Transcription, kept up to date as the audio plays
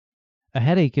A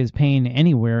headache is pain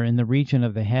anywhere in the region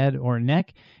of the head or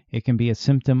neck. It can be a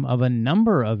symptom of a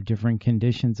number of different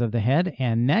conditions of the head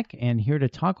and neck. And here to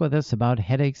talk with us about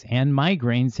headaches and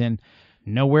migraines and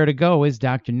nowhere to go is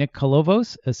Dr. Nick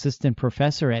Kolovos, Assistant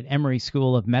Professor at Emory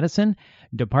School of Medicine,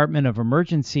 Department of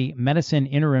Emergency Medicine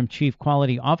Interim Chief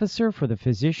Quality Officer for the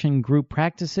Physician Group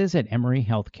Practices at Emory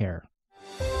Healthcare.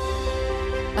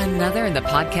 Another in the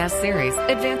podcast series,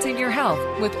 Advancing Your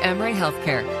Health with Emory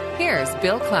Healthcare. Here's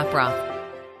Bill Klaproth.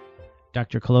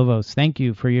 Dr. Kolovos, thank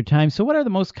you for your time. So what are the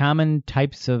most common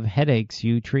types of headaches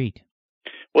you treat?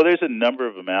 Well, there's a number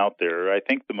of them out there. I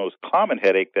think the most common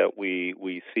headache that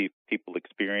we see people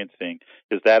experiencing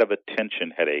is that of a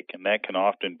tension headache, and that can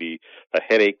often be a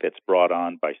headache that's brought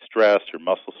on by stress or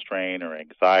muscle strain or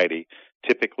anxiety,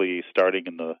 typically starting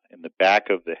in the back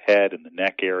of the head and the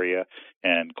neck area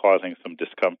and causing some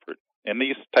discomfort. And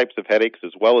these types of headaches,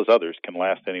 as well as others, can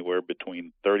last anywhere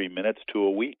between 30 minutes to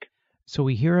a week. So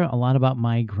we hear a lot about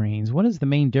migraines. What is the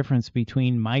main difference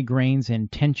between migraines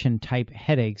and tension-type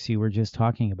headaches you were just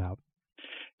talking about?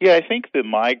 Yeah, I think the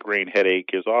migraine headache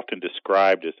is often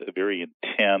described as a very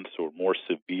intense or more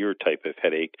severe type of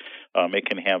headache. It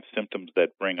can have symptoms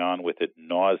that bring on with it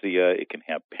nausea. It can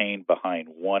have pain behind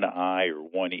one eye or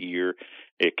one ear.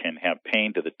 It can have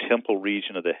pain to the temple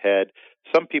region of the head.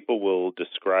 Some people will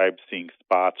describe seeing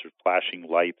spots or flashing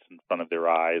lights in front of their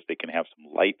eyes. They can have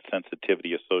some light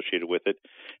sensitivity associated with it.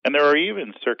 And there are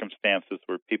even circumstances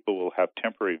where people will have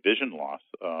temporary vision loss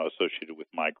associated with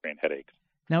migraine headaches.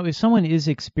 Now, if someone is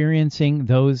experiencing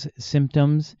those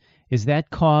symptoms, is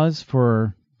that cause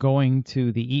for going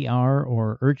to the ER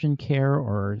or urgent care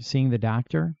or seeing the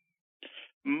doctor?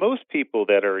 Most people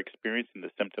that are experiencing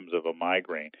the symptoms of a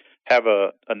migraine have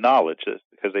a knowledge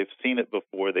because they've seen it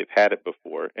before, they've had it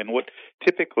before. And what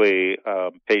typically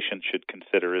patients should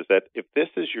consider is that if this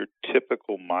is your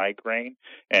typical migraine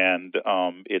and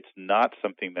it's not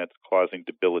something that's causing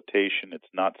debilitation, it's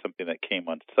not something that came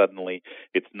on suddenly,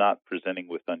 it's not presenting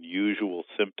with unusual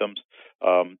symptoms,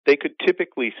 they could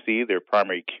typically see their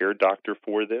primary care doctor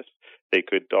for this. They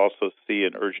could also see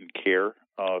an urgent care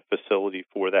facility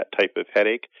for that type of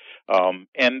headache.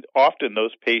 And often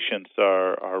those patients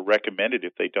are recommended,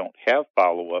 if they don't have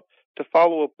follow-up, to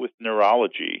follow up with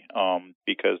neurology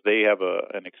because they have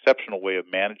an exceptional way of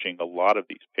managing a lot of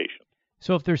these patients.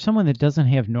 So if there's someone that doesn't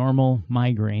have normal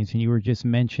migraines, and you were just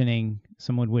mentioning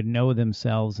someone would know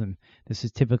themselves, and this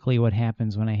is typically what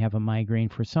happens when I have a migraine,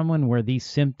 for someone where these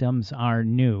symptoms are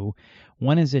new,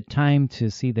 when is it time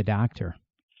to see the doctor?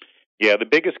 Yeah, the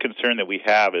biggest concern that we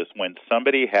have is when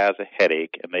somebody has a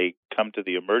headache and they come to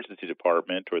the emergency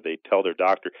department or they tell their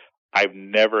doctor, I've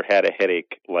never had a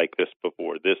headache like this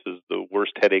before. This is the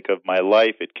worst headache of my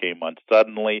life. It came on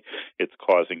suddenly. It's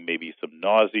causing maybe some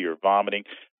nausea or vomiting.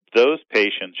 Those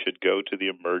patients should go to the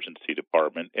emergency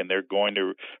department, and they're going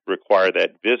to require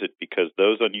that visit because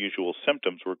those unusual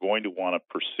symptoms we're going to want to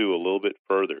pursue a little bit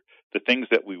further. The things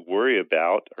that we worry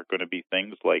about are going to be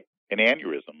things like an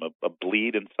aneurysm, a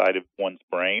bleed inside of one's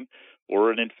brain,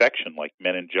 or an infection like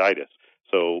meningitis.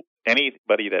 So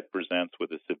anybody that presents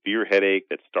with a severe headache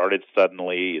that started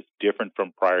suddenly, is different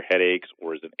from prior headaches,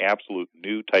 or is an absolute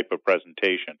new type of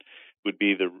presentation, those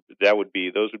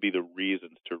would be the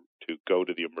reasons to go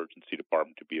to the emergency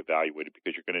department to be evaluated,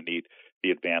 because you're going to need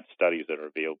the advanced studies that are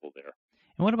available there.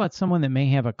 And what about someone that may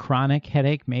have a chronic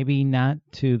headache, maybe not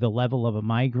to the level of a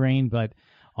migraine, but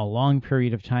a long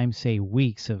period of time, say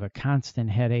weeks of a constant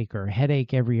headache or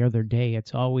headache every other day,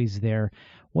 it's always there.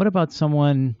 What about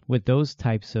someone with those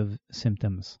types of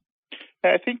symptoms?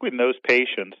 I think with those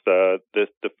patients, the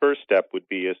first step would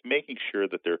be is making sure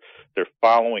that they're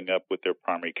following up with their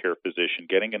primary care physician,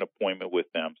 getting an appointment with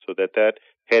them so that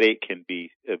headache can be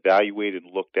evaluated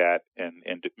and looked at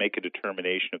and to make a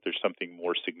determination if there's something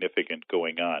more significant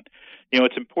going on. You know,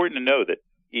 it's important to know that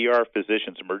ER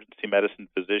physicians, emergency medicine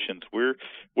physicians, we're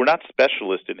not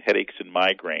specialists in headaches and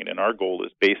migraine, and our goal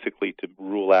is basically to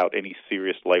rule out any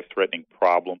serious life-threatening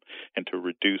problem and to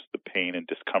reduce the pain and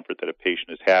discomfort that a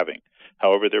patient is having.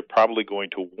 However, they're probably going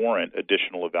to warrant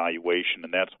additional evaluation,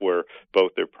 and that's where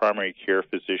both their primary care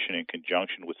physician in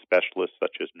conjunction with specialists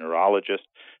such as neurologists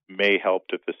may help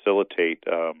to facilitate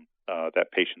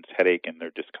that patient's headache and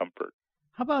their discomfort.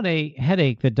 How about a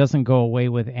headache that doesn't go away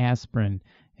with aspirin?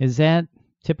 Is that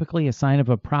typically a sign of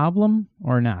a problem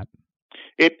or not?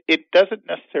 It doesn't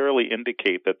necessarily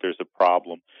indicate that there's a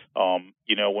problem.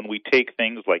 When we take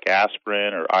things like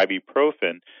aspirin or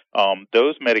ibuprofen,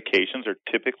 those medications are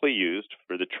typically used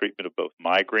for the treatment of both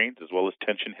migraines as well as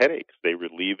tension headaches. They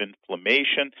relieve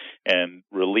inflammation, and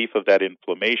relief of that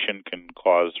inflammation can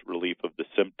cause relief of the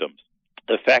symptoms.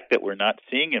 The fact that we're not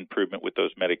seeing improvement with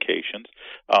those medications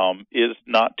is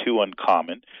not too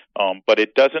uncommon, but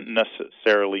it doesn't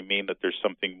necessarily mean that there's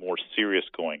something more serious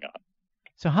going on.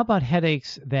 So how about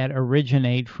headaches that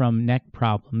originate from neck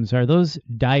problems? Are those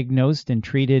diagnosed and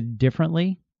treated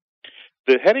differently?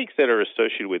 The headaches that are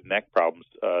associated with neck problems,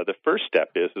 the first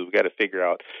step is we've got to figure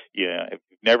out, if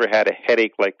you've never had a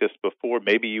headache like this before,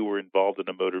 maybe you were involved in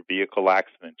a motor vehicle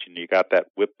accident and you got that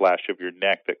whiplash of your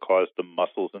neck that caused the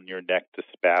muscles in your neck to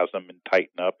spasm and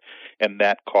tighten up, and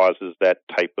that causes that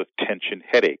type of tension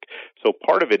headache. So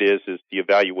part of it is the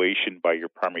evaluation by your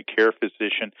primary care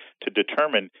physician to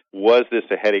determine, was this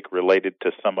a headache related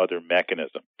to some other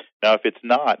mechanism? Now, if it's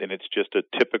not, and it's just a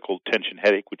typical tension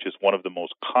headache, which is one of the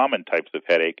most common types of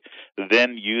headache,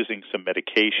 then using some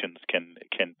medications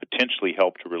can potentially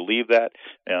help to relieve that.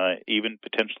 Even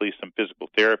potentially some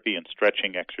physical therapy and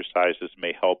stretching exercises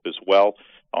may help as well.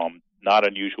 Not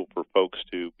unusual for folks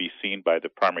to be seen by the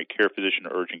primary care physician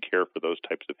or urgent care for those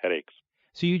types of headaches.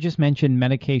 So you just mentioned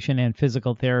medication and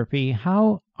physical therapy.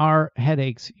 How are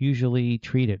headaches usually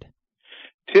treated?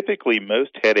 Typically,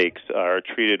 most headaches are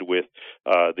treated with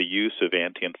the use of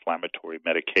anti-inflammatory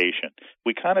medication.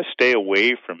 We kind of stay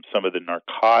away from some of the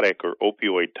narcotic or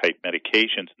opioid-type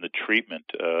medications in the treatment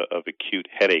of acute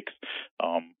headaches.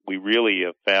 We really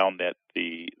have found that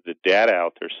the data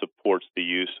out there supports the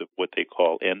use of what they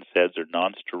call NSAIDs or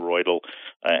non-steroidal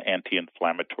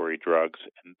anti-inflammatory drugs.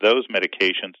 And those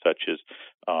medications, such as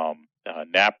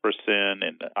naproxen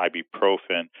and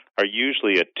ibuprofen, are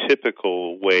usually a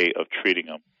typical way of treating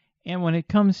them. And when it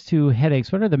comes to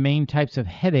headaches, what are the main types of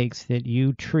headaches that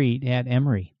you treat at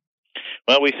Emory?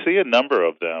 Well, we see a number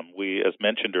of them. As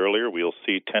mentioned earlier, we'll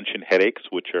see tension headaches,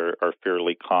 which are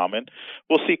fairly common.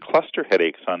 We'll see cluster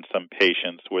headaches on some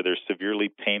patients where they're severely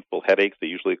painful headaches. They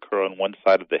usually occur on one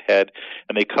side of the head,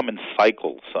 and they come in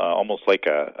cycles, almost like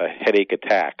a headache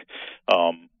attack.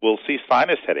 We'll see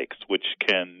sinus headaches, which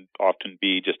can often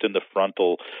be just in the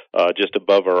frontal, just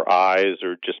above our eyes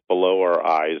or just below our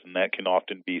eyes, and that can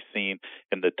often be seen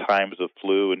in the times of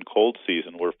flu and cold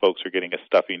season where folks are getting a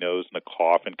stuffy nose and a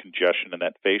cough and congestion and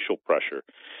that facial pressure.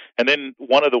 And then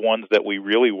one of the ones that we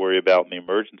really worry about in the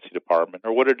emergency department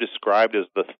are what are described as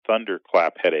the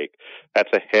thunderclap headache.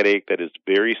 That's a headache that is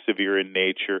very severe in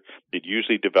nature. It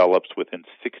usually develops within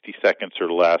 60 seconds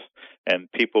or less,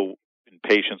 and patients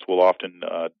will often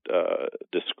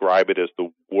describe it as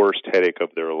the worst headache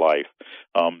of their life.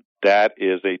 That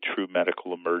is a true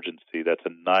medical emergency. That's a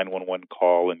 911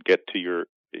 call, and get to your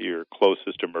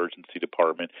closest emergency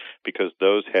department, because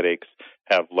those headaches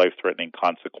have life-threatening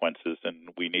consequences, and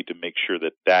we need to make sure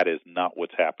that that is not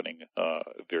what's happening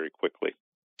very quickly.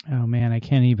 Oh, man, I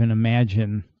can't even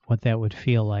imagine what that would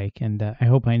feel like, and I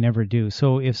hope I never do.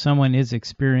 So if someone is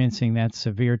experiencing that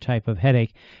severe type of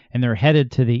headache and they're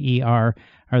headed to the ER,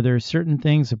 are there certain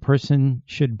things a person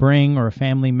should bring or a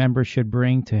family member should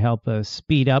bring to help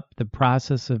speed up the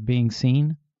process of being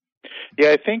seen?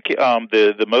 Yeah, I think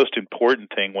the most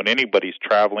important thing when anybody's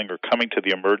traveling or coming to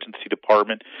the emergency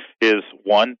department is,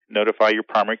 one, notify your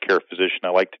primary care physician. I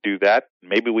like to do that.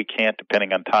 Maybe we can't,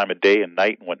 depending on time of day and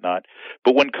night and whatnot.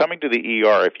 But when coming to the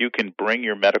ER, if you can bring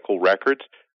your medical records,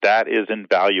 that is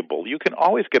invaluable. You can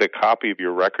always get a copy of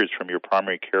your records from your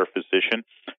primary care physician.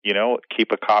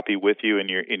 Keep a copy with you in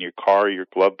your car, your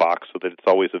glove box, so that it's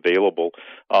always available.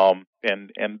 And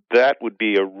that would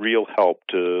be a real help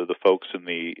to the folks in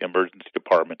the emergency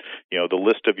department. The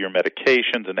list of your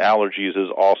medications and allergies is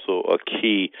also a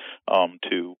key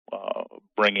to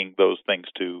bringing those things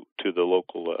to the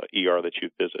local ER that you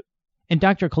visit. And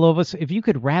Dr. Kalovos, if you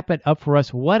could wrap it up for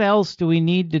us, what else do we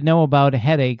need to know about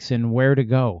headaches and where to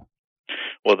go?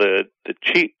 Well, the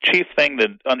chief thing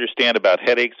to understand about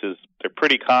headaches is they're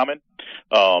pretty common.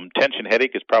 Tension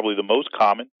headache is probably the most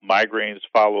common. Migraines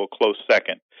follow a close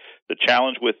second. The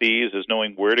challenge with these is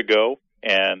knowing where to go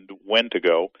and when to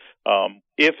go.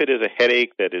 If it is a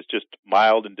headache that is just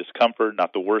mild in discomfort,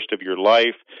 not the worst of your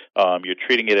life, you're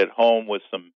treating it at home with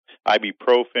some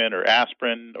ibuprofen or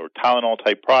aspirin or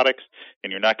Tylenol-type products,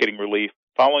 and you're not getting relief,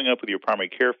 following up with your primary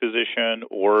care physician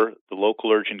or the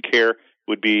local urgent care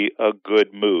would be a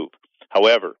good move.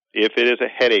 However, if it is a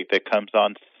headache that comes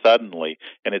on suddenly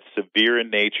and it's severe in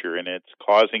nature and it's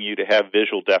causing you to have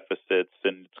visual deficits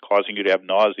and it's causing you to have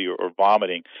nausea or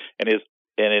vomiting, and it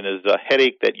is a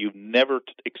headache that you've never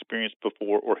experienced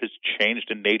before or has changed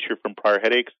in nature from prior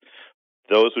headaches,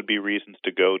 those would be reasons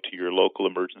to go to your local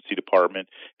emergency department,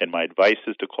 and my advice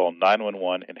is to call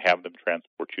 911 and have them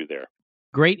transport you there.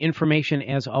 Great information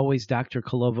as always, Dr.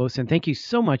 Kalovos, and thank you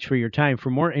so much for your time. For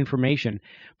more information,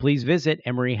 please visit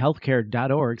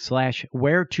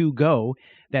emoryhealthcare.org/where-to-go.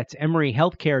 That's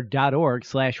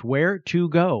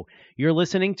emoryhealthcare.org/where-to-go. You're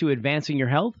listening to Advancing Your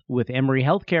Health with Emory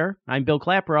Healthcare. I'm Bill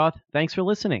Klaproth. Thanks for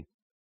listening.